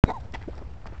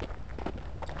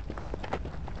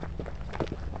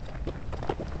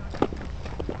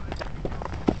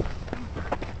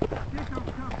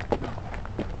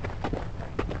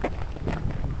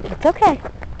It's okay.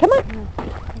 Come on.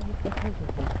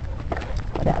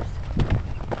 What else?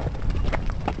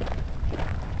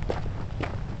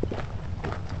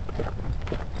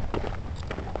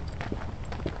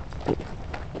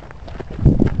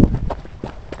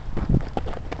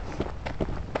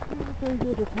 Very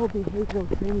good, this whole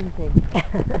behavioral training thing.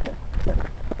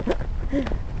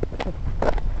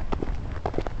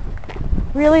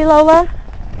 Really, Lola?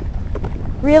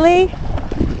 Really?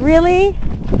 Really?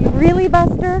 Really,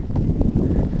 Buster?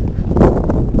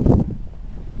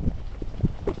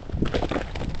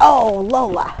 Oh,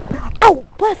 Lola. Oh,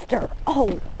 Buster.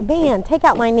 Oh, man, take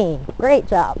out my knee. Great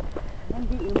job. And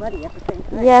get you muddy at the same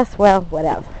time. Yes, well,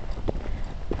 whatever.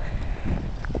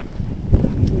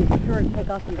 Be sure to take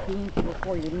off your jeans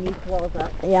before your knee swells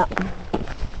up. Yeah.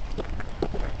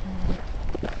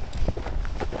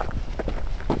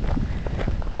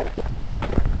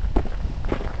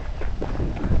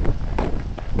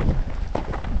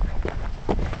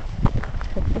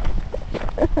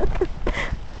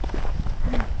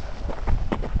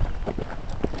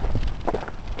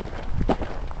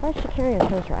 Why is she carrying a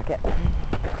tennis racket?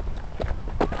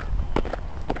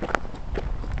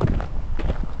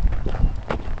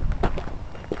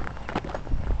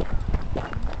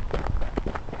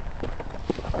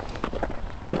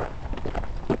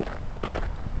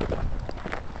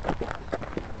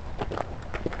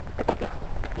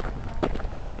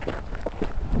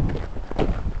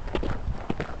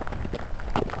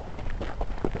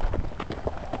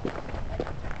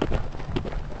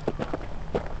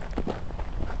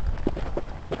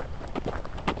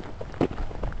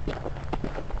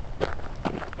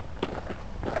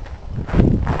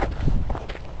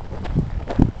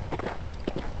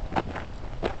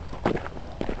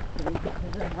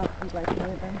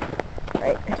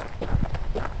 Right.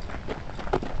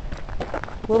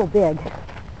 A little big.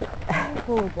 A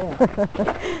little big. I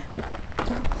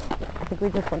think we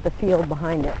just want the field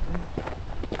behind it.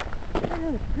 Yeah,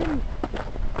 it's pretty.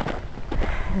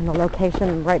 And the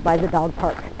location right by the dog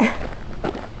park.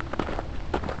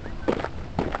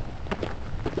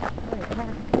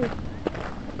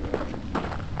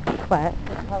 What?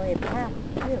 There's probably a path,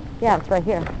 too. Yeah, it's right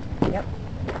here. Yep.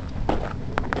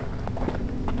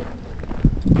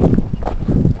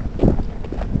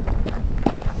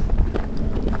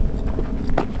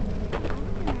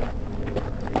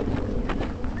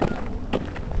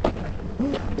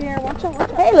 Here, watch out,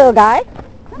 watch out. Hey, little guy.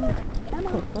 Come on, come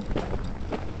on.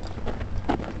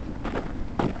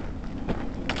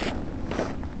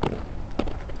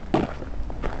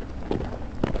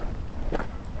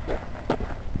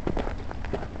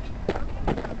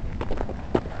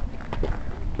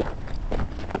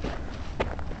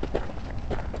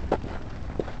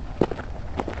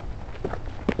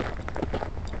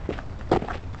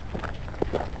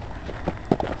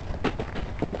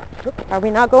 Are we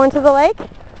not going to the lake?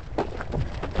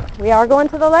 We are going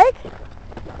to the lake?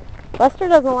 Buster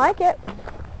doesn't like it.